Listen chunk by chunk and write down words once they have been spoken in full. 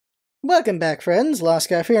Welcome back, friends. Lost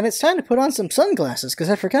Guy here, and it's time to put on some sunglasses, because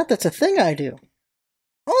I forgot that's a thing I do.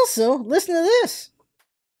 Also, listen to this.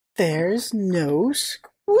 There's no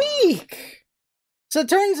squeak. So it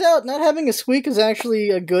turns out not having a squeak is actually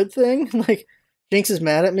a good thing. Like, Jinx is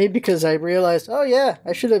mad at me because I realized, oh yeah,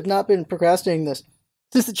 I should have not been procrastinating this.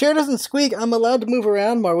 Since the chair doesn't squeak, I'm allowed to move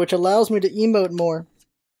around more, which allows me to emote more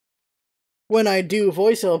when I do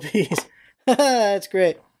voice LPs. That's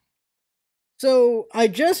great. So, I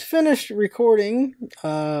just finished recording,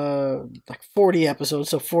 like 40 episodes,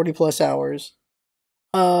 so 40 plus hours,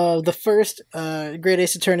 the first, Great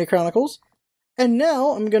Ace Attorney Chronicles, and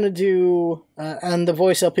now I'm gonna do, and the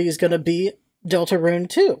voice LP is gonna be Deltarune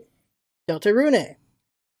 2. Deltarune.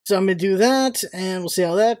 So I'm gonna do that, and we'll see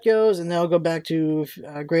how that goes, and then I'll go back to,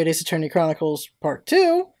 Great Ace Attorney Chronicles Part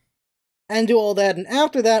 2, and do all that, and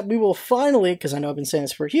after that, we will finally, because I know I've been saying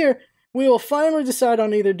this for a year, we will finally decide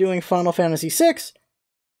on either doing Final Fantasy VI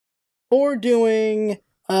or doing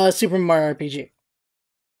Super Mario RPG.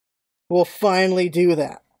 We'll finally do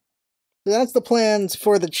that. So that's the plans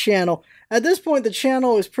for the channel. At this point, the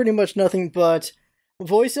channel is pretty much nothing but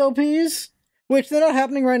voice LPs, which they're not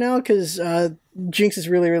happening right now because Jinx is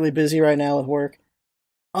really, really busy right now with work.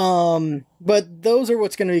 But those are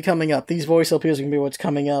what's going to be coming up. These voice LPs are going to be what's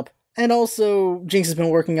coming up. And also, Jinx has been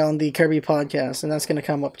working on the Kirby podcast, and that's going to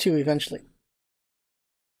come up too eventually.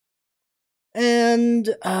 And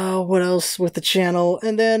what else with the channel?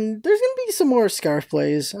 And then there's going to be some more Scarf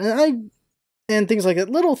plays, and things like that,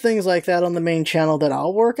 little things like that on the main channel that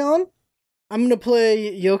I'll work on. I'm going to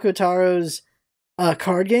play Yoko Taro's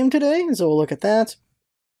card game today, so we'll look at that.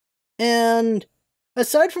 And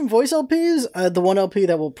aside from voice LPs, the one LP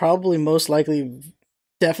that will probably most likely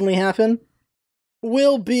definitely happen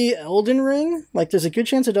will be Elden Ring. Like, there's a good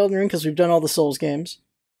chance at Elden Ring because we've done all the Souls games.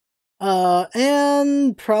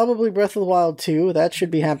 And probably Breath of the Wild 2. That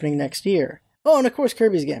should be happening next year. Oh, and of course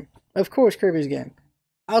Kirby's game. Of course Kirby's game.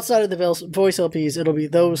 Outside of the voice LPs, it'll be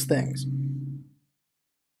those things.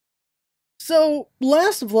 So,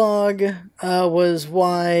 last vlog was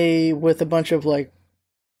why with a bunch of, like,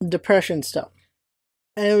 depression stuff.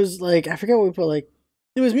 And it was, like, I forget what we put, like,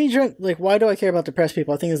 it was me trying, like, why do I care about depressed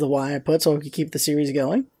people? I think is the why I put, so I could keep the series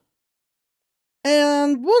going.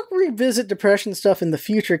 And we'll revisit depression stuff in the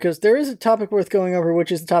future, because there is a topic worth going over,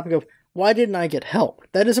 which is the topic of, why didn't I get help?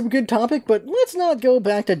 That is a good topic, but let's not go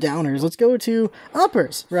back to downers. Let's go to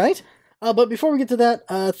uppers, right? But before we get to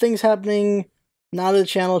that, things happening, not on the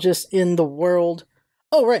channel, just in the world.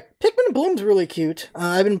 Oh, right. Pikmin Bloom's really cute.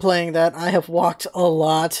 I've been playing that. I have walked a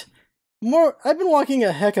lot. I've been walking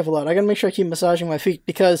a heck of a lot. I gotta make sure I keep massaging my feet,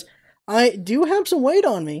 because I do have some weight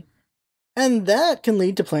on me. And that can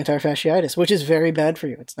lead to plantar fasciitis, which is very bad for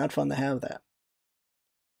you. It's not fun to have that.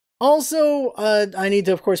 Also, I need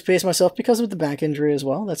to, of course, pace myself because of the back injury as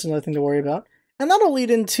well. That's another thing to worry about. And that'll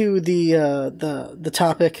lead into the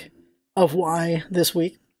topic of why this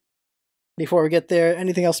week. Before we get there,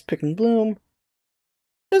 anything else Pikmin Bloom?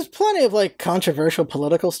 There's plenty of, like, controversial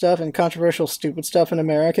political stuff and controversial stupid stuff in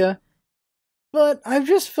America. But I've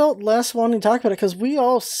just felt less wanting to talk about it because we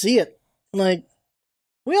all see it. Like,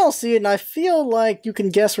 we all see it, and I feel like you can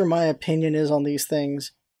guess where my opinion is on these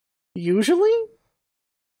things. Usually?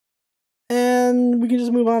 And we can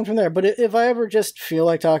just move on from there. But if I ever just feel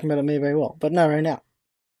like talking about it, maybe I will. But not right now.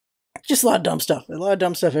 Just a lot of dumb stuff. A lot of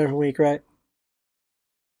dumb stuff every week, right?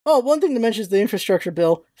 Oh, one thing to mention is the infrastructure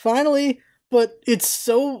bill. Finally, but it's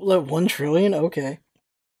so, like, 1 trillion? Okay.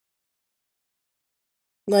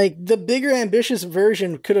 Like, the bigger, ambitious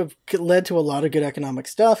version could have led to a lot of good economic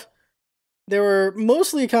stuff. There were,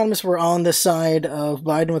 mostly economists were on the side of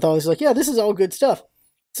Biden with all this, like, yeah, this is all good stuff.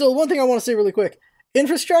 So one thing I want to say really quick.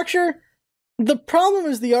 Infrastructure, the problem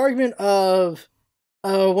is the argument of,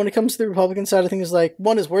 when it comes to the Republican side of things, like,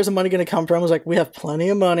 one is, where's the money going to come from? It's like, we have plenty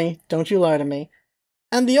of money, don't you lie to me.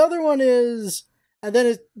 And the other one is, and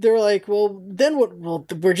then they're like, well, then what? Well,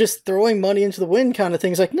 we're just throwing money into the wind kind of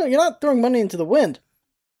thing. It's like, no, you're not throwing money into the wind.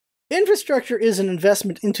 Infrastructure is an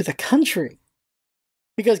investment into the country.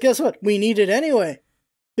 Because guess what? We need it anyway.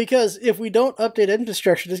 Because if we don't update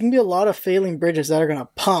infrastructure, there's going to be a lot of failing bridges that are going to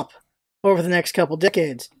pop over the next couple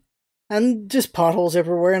decades. And just potholes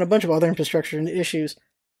everywhere and a bunch of other infrastructure issues.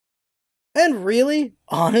 And really,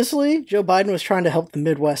 honestly, Joe Biden was trying to help the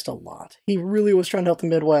Midwest a lot. He really was trying to help the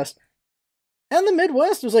Midwest. And the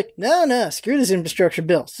Midwest was like, no, screw this infrastructure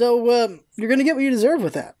bill. So, you're going to get what you deserve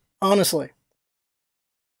with that, honestly.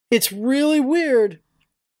 It's really weird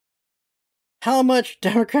how much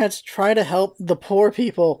Democrats try to help the poor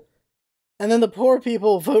people, and then the poor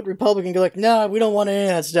people vote Republican and go like, no, we don't want any of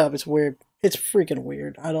that stuff. It's weird. It's freaking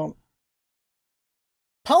weird.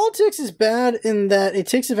 Politics is bad in that it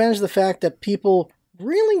takes advantage of the fact that people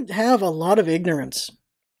really have a lot of ignorance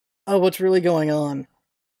of what's really going on.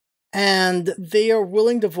 And they are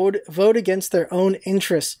willing to vote against their own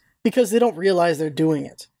interests because they don't realize they're doing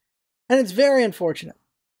it. And it's very unfortunate.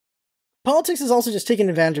 Politics is also just taking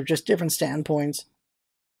advantage of just different standpoints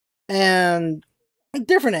and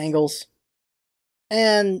different angles.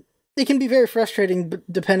 And it can be very frustrating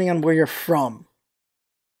depending on where you're from.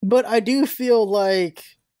 But I do feel like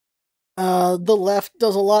the left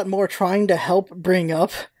does a lot more trying to help bring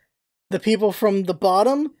up the people from the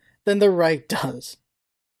bottom than the right does.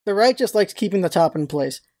 The right just likes keeping the top in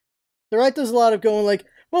place. The right does a lot of going like,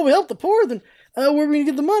 well, we help the poor, then where are we going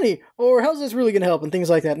to get the money? Or how's this really going to help? And things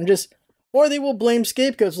like that. And just, or they will blame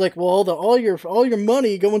scapegoats like, well, all your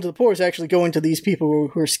money going to the poor is actually going to these people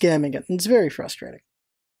who are scamming it. And it's very frustrating.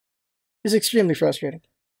 It's extremely frustrating.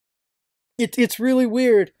 It's really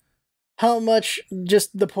weird how much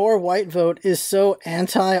just the poor white vote is so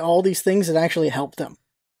anti all these things that actually help them.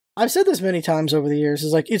 I've said this many times over the years.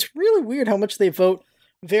 It's like, it's really weird how much they vote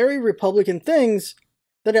very Republican things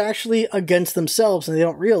that are actually against themselves and they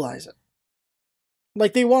don't realize it.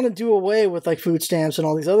 Like, they want to do away with, like, food stamps and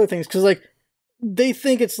all these other things because, like, they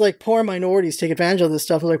think it's, like, poor minorities take advantage of this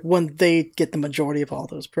stuff, like, when they get the majority of all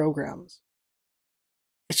those programs.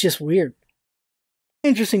 It's just weird.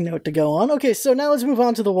 Interesting note to go on. Okay, so now let's move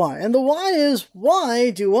on to the why. And the why is, why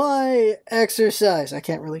do I exercise? I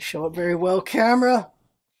can't really show it very well, camera.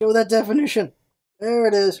 Show that definition. There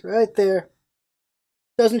it is, right there.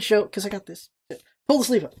 Doesn't show, because I got this. Pull the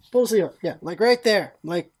sleeve up. Pull the sleeve up. Yeah, like right there.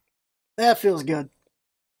 Like, that feels good.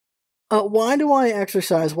 Why do I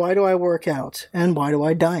exercise? Why do I work out? And why do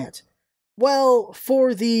I diet? Well,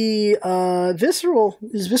 for the visceral,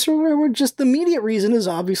 is visceral the right word? Just the immediate reason is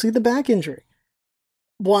obviously the back injury.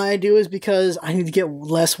 Why I do is because I need to get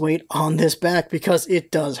less weight on this back because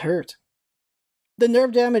it does hurt. The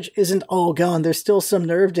nerve damage isn't all gone. There's still some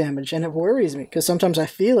nerve damage, and it worries me because sometimes I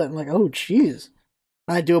feel it. I'm like, oh, jeez.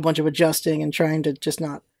 I do a bunch of adjusting and trying to just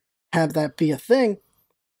not have that be a thing.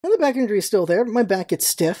 And the back injury is still there. My back gets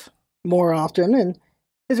stiff more often, and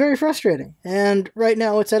it's very frustrating. And right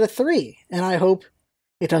now it's at a 3, and I hope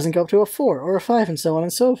it doesn't go up to a 4 or a 5 and so on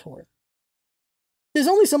and so forth. There's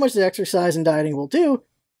only so much that exercise and dieting will do.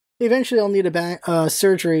 Eventually I'll need a back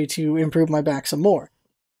surgery to improve my back some more.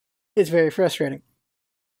 It's very frustrating.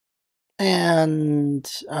 And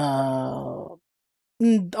all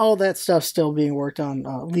that stuff's still being worked on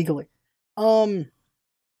legally.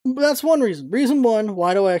 That's one reason. Reason 1,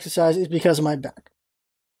 why do I exercise, is because of my back.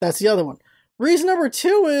 That's the other one. Reason number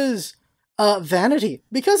 2 is vanity.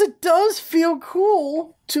 Because it does feel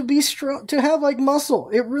cool to be strong, to have like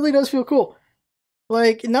muscle. It really does feel cool.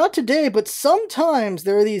 Like, not today, but sometimes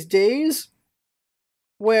there are these days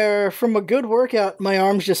where from a good workout, my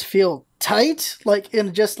arms just feel tight, like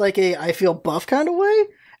in just like a I feel buff kind of way.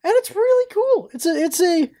 And it's really cool. It's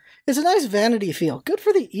a nice vanity feel. Good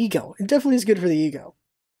for the ego. It definitely is good for the ego.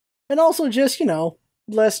 And also just, you know,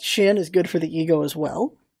 less chin is good for the ego as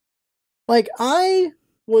well. Like, I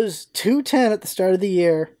was 210 at the start of the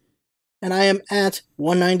year, and I am at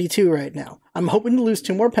 192 right now. I'm hoping to lose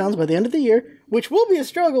 2 more pounds by the end of the year, which will be a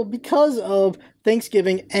struggle because of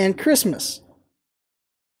Thanksgiving and Christmas.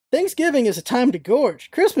 Thanksgiving is a time to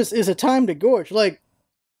gorge. Christmas is a time to gorge. Like,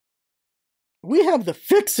 we have the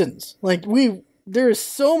fixins. Like, there is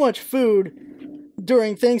so much food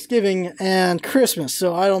during Thanksgiving and Christmas,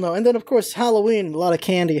 so I don't know. And then, of course, Halloween, a lot of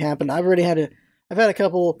candy happened. I've had a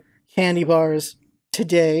couple candy bars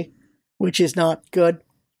today, which is not good.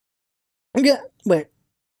 Wait.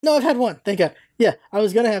 No, I've had one, thank God. Yeah, I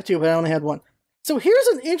was gonna have 2, but I only had 1. So here's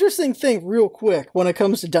an interesting thing real quick when it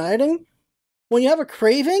comes to dieting. When you have a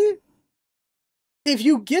craving, if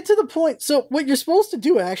you get to the point, so what you're supposed to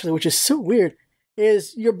do actually, which is so weird,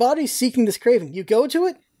 is your body's seeking this craving. You go to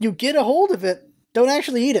it, you get a hold of it, don't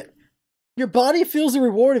actually eat it. Your body feels the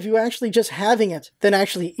reward of you actually just having it than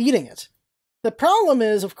actually eating it. The problem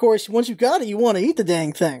is, of course, once you've got it, you want to eat the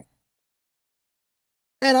dang thing.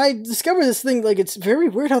 And I discovered this thing, like, it's very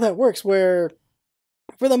weird how that works, where,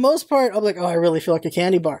 for the most part, I'm like, oh, I really feel like a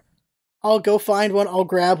candy bar. I'll go find one, I'll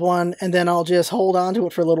grab one, and then I'll just hold on to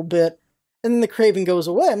it for a little bit, and then the craving goes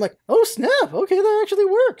away. I'm like, oh, snap, okay, that actually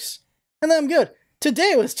works. And then I'm good.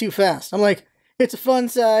 Today was too fast. I'm like, it's a fun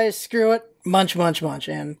size, screw it, munch, munch, munch,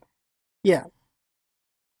 and yeah.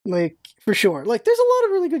 Like, for sure. Like, there's a lot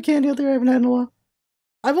of really good candy out there I haven't had in a while.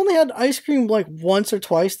 I've only had ice cream, like, once or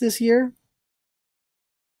twice this year.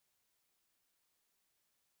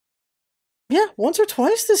 Yeah, once or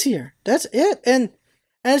twice this year. That's it. And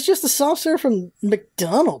it's just a soft serve from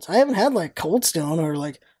McDonald's. I haven't had, like, Cold Stone or,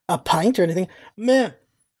 like, a pint or anything. Man,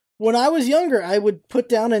 When I was younger, I would put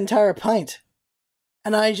down an entire pint.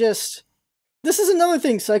 And this is another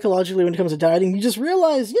thing psychologically when it comes to dieting. You just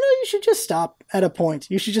realize, you should just stop at a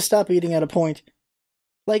point. You should just stop eating at a point.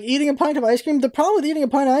 Like eating a pint of ice cream. The problem with eating a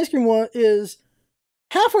pint of ice cream is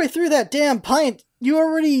halfway through that damn pint,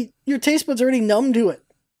 your taste buds are already numb to it.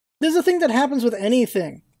 This is a thing that happens with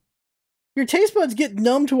anything. Your taste buds get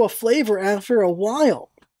numb to a flavor after a while.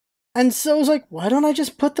 And so it's like, why don't I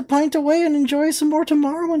just put the pint away and enjoy some more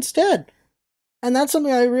tomorrow instead? And that's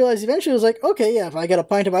something I realized eventually. I was like, okay, yeah, if I get a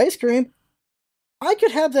pint of ice cream, I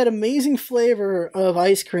could have that amazing flavor of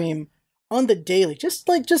ice cream on the daily. Just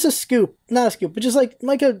a scoop. Not a scoop, but just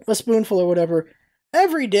like a spoonful or whatever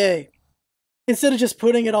every day. Instead of just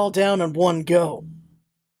putting it all down in one go.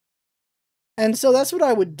 And so that's what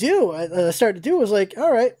I would do. I started to do was like,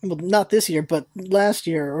 all right, well, not this year, but last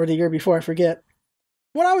year or the year before, I forget.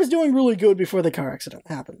 When I was doing really good before the car accident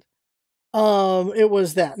happened. It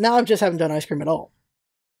was that. Now I just haven't done ice cream at all.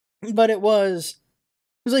 But it was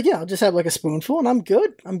like, yeah, I'll just have like a spoonful and I'm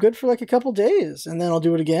good. I'm good for like a couple days. And then I'll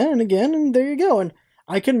do it again and again, and there you go. And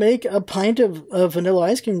I can make a pint of vanilla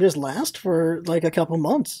ice cream just last for like a couple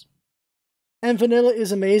months. And vanilla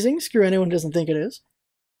is amazing. Screw anyone who doesn't think it is.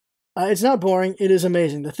 It's not boring. It is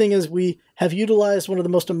amazing. The thing is, we have utilized one of the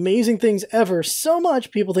most amazing things ever so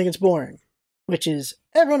much people think it's boring. Which is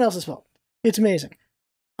everyone else's fault. It's amazing.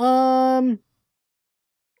 Yeah,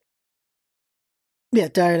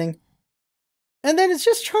 dieting. And then it's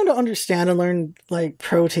just trying to understand and learn, like,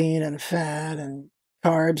 protein and fat and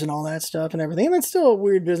carbs and all that stuff and everything. And that's still a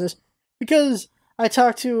weird business. Because I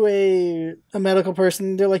talked to a medical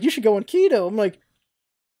person, they're like, you should go on keto. I'm like,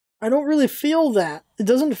 I don't really feel that. It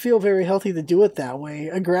doesn't feel very healthy to do it that way.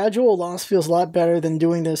 A gradual loss feels a lot better than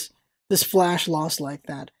doing this flash loss like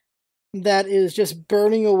that. That is just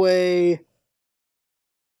burning away.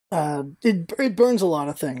 It burns a lot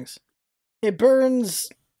of things.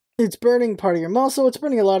 It's burning part of your muscle. It's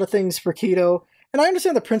burning a lot of things for keto. And I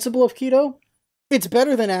understand the principle of keto. It's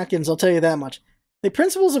better than Atkins, I'll tell you that much. The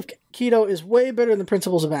principles of keto is way better than the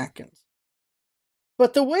principles of Atkins.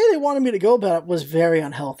 But the way they wanted me to go about it was very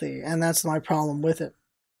unhealthy, and that's my problem with it.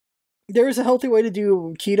 There is a healthy way to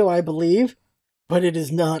do keto, I believe, but it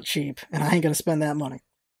is not cheap, and I ain't going to spend that money.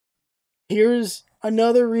 Here's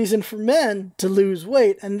another reason for men to lose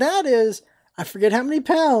weight, and that is, I forget how many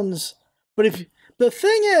pounds, but if the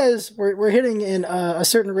thing is, we're hitting in a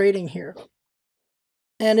certain rating here.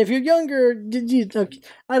 And if you're younger,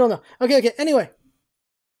 I don't know. Okay, anyway.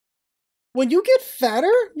 When you get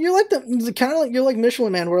fatter, you're like you're like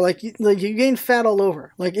Michelin Man, where like you gain fat all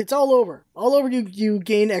over. Like it's all over. All over you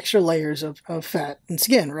gain extra layers of fat and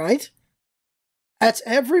skin, right? That's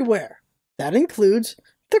everywhere. That includes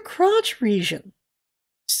the crotch region.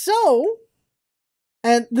 So,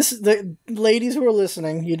 and this is the ladies who are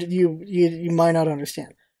listening, you might not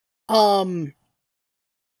understand. Down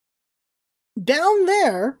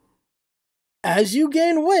there, as you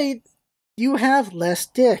gain weight, you have less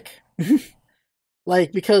dick.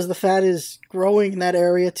 Like, because the fat is growing in that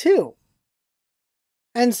area too.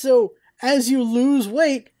 And so, as you lose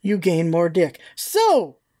weight, you gain more dick.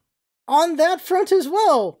 So, on that front as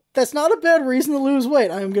well, that's not a bad reason to lose weight.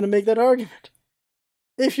 I'm going to make that argument.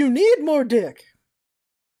 If you need more dick,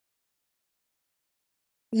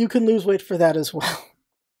 you can lose weight for that as well.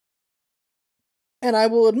 And I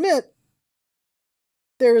will admit,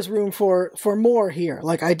 there is room for more here.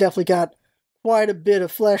 Like, I definitely got quite a bit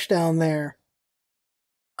of flesh down there,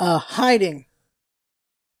 hiding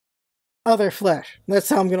other flesh. That's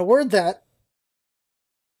how I'm going to word that.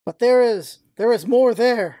 But there is more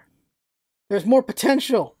there. There's more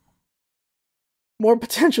potential. More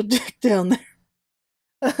potential dick down there.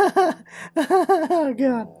 Oh,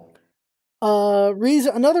 God.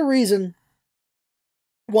 Another reason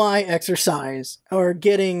why exercise or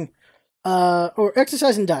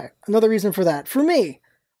exercise and diet. Another reason for that. For me,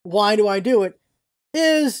 why do I do it?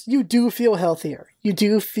 Is you do feel healthier. You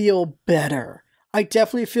do feel better. I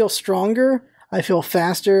definitely feel stronger. I feel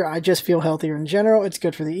faster. I just feel healthier in general. It's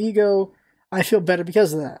good for the ego. I feel better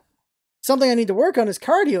because of that. Something I need to work on is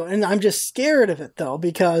cardio, and I'm just scared of it, though,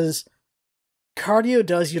 because cardio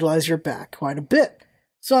does utilize your back quite a bit.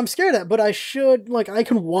 So I'm scared of it, but I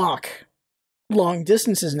can walk long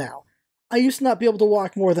distances now. I used to not be able to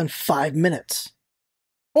walk more than 5 minutes.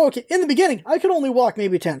 Okay, in the beginning, I could only walk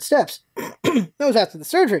maybe 10 steps. That was after the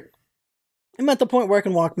surgery. I'm at the point where I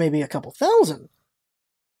can walk maybe a couple thousand.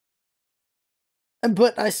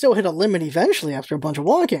 But I still hit a limit eventually after a bunch of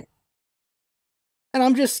walking. And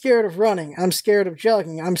I'm just scared of running. I'm scared of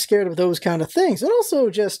jogging. I'm scared of those kind of things. And also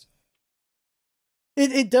just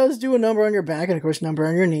it does do a number on your back and, of course, number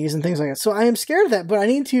on your knees and things like that. So I am scared of that, but I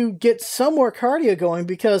need to get some more cardio going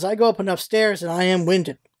because I go up enough stairs and I am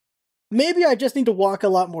winded. Maybe I just need to walk a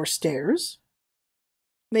lot more stairs.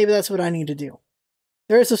 Maybe that's what I need to do.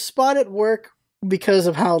 There is a spot at work because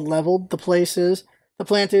of how leveled the place is, the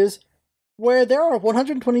plant is, where there are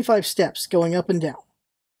 125 steps going up and down.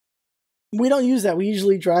 We don't use that. We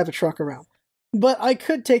usually drive a truck around. But I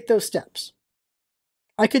could take those steps.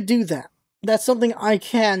 I could do that. That's something I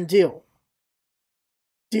can do.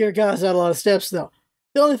 Dear God, is that a lot of steps, though.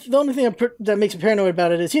 The only thing that makes me paranoid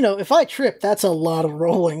about it is, if I trip, that's a lot of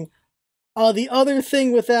rolling. The other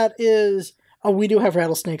thing with that is, we do have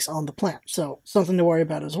rattlesnakes on the plant, so something to worry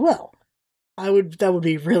about as well. That would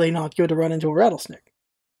be really not good to run into a rattlesnake.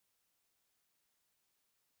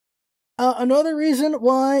 Another reason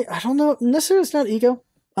why, I don't know, necessarily it's not ego,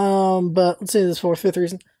 but let's say this for fifth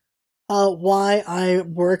reason. Why I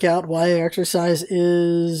work out, why I exercise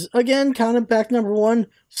is, again, kind of back number one,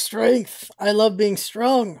 strength. I love being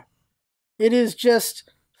strong. It is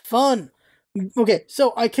just fun. Okay,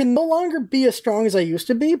 so I can no longer be as strong as I used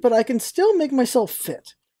to be, but I can still make myself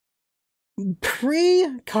fit.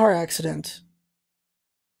 Pre-car accident,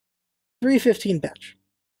 315 bench.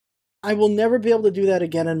 I will never be able to do that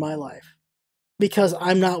again in my life because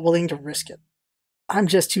I'm not willing to risk it. I'm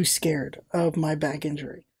just too scared of my back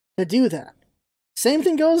injury to do that. Same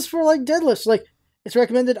thing goes for deadlifts. It's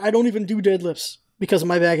recommended I don't even do deadlifts because of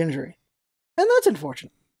my back injury. And that's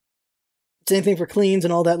unfortunate. Same thing for cleans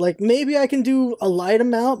and all that. Maybe I can do a light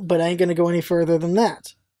amount, but I ain't going to go any further than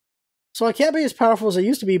that. So I can't be as powerful as I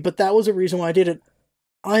used to be, but that was a reason why I did it.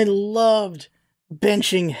 I loved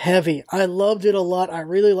benching heavy. I loved it a lot. I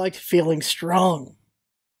really liked feeling strong.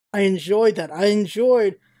 I enjoyed that. I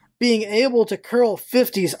enjoyed being able to curl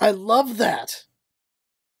 50s. I love that.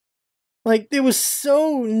 It was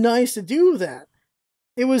so nice to do that.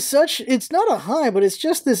 It's not a high, but it's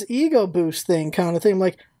just this ego boost thing kind of thing.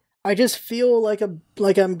 I just feel like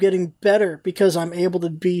I'm getting better because I'm able to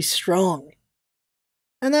be strong.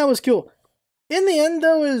 And that was cool. In the end,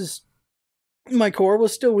 though, my core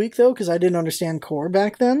was still weak, though, because I didn't understand core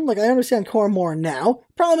back then. I understand core more now.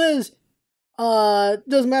 Problem is,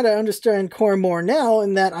 doesn't matter, I understand core more now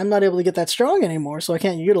in that I'm not able to get that strong anymore, so I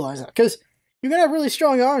can't utilize that. Because you can have really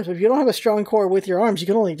strong arms, but if you don't have a strong core with your arms, you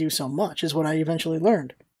can only do so much, is what I eventually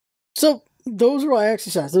learned. So, those are why I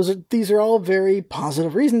exercise. These are all very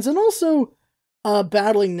positive reasons, and also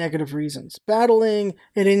battling negative reasons. Battling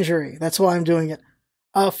an injury. That's why I'm doing it.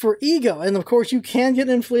 For ego, and of course you can get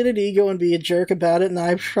an inflated ego and be a jerk about it, and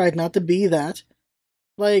I've tried not to be that.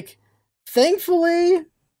 Thankfully,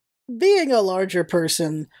 being a larger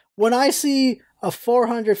person, when I see a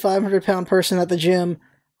 400, 500-pound person at the gym,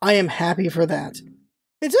 I am happy for that.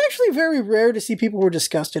 It's actually very rare to see people who are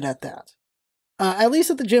disgusted at that. At least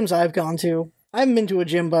at the gyms I've gone to. I haven't been to a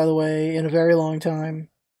gym, by the way, in a very long time.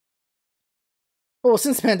 Well,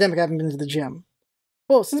 since the pandemic, I haven't been to the gym.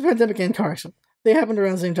 Well, since the pandemic and car accident. They happened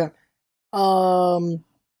around the same time.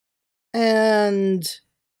 And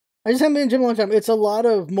I just haven't been in the gym in a long time. It's a lot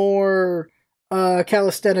of more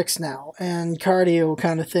calisthenics now and cardio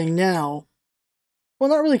kind of thing now. Well,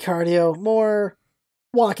 not really cardio, more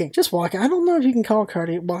walking. Just walking. I don't know if you can call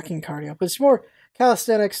walking cardio, but it's more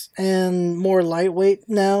calisthenics and more lightweight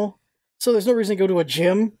now. So there's no reason to go to a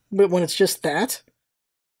gym when it's just that.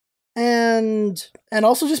 And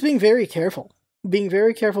also just being very careful. Being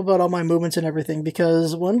very careful about all my movements and everything,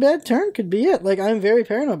 because one bad turn could be it. I'm very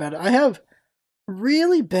paranoid about it. I have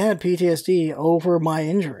really bad PTSD over my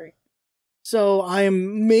injury. So I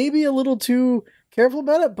am maybe a little too careful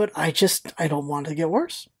about it, but I don't want it to get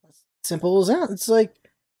worse. It's simple as that. It's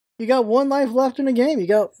you got one life left in a game. You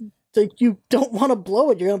don't want to blow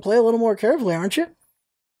it. You're going to play a little more carefully, aren't you?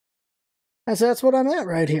 And so that's what I'm at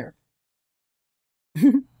right here.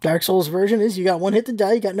 Dark Souls version is you got one hit to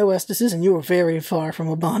die, you got no estasis, and you were very far from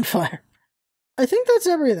a bonfire. I think that's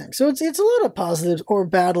everything. So it's a lot of positives or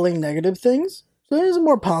battling negative things. So there's a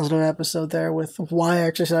more positive episode there with why I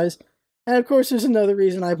exercise. And of course there's another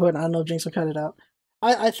reason I don't know if Jinx will cut it out.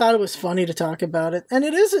 I thought it was funny to talk about it. And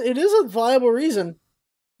it is a viable reason.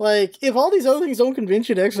 If all these other things don't convince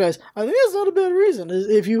you to exercise, I think that's not a bad reason.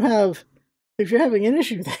 If you're having an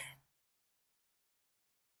issue there.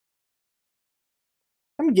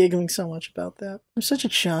 I'm giggling so much about that. I'm such a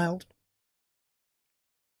child.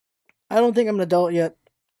 I don't think I'm an adult yet.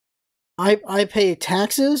 I pay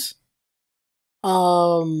taxes.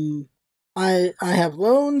 I have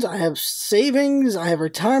loans. I have savings. I have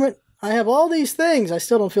retirement. I have all these things. I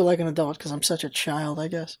still don't feel like an adult because I'm such a child, I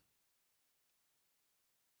guess.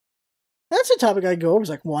 That's a topic I go over. It's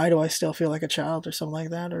like, why do I still feel like a child or something like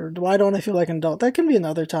that? Or why don't I feel like an adult? That can be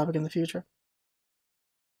another topic in the future.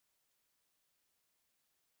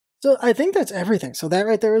 So I think that's everything. So that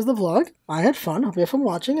right there is the vlog. I had fun. Hope you had fun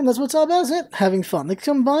watching. And that's what's all about, it. Having fun. Like,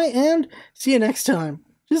 come by and see you next time.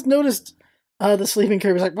 Just noticed the sleeping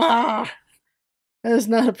Kirby's like, ah! That is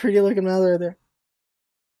not a pretty looking mouth right there.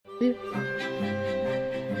 See ya.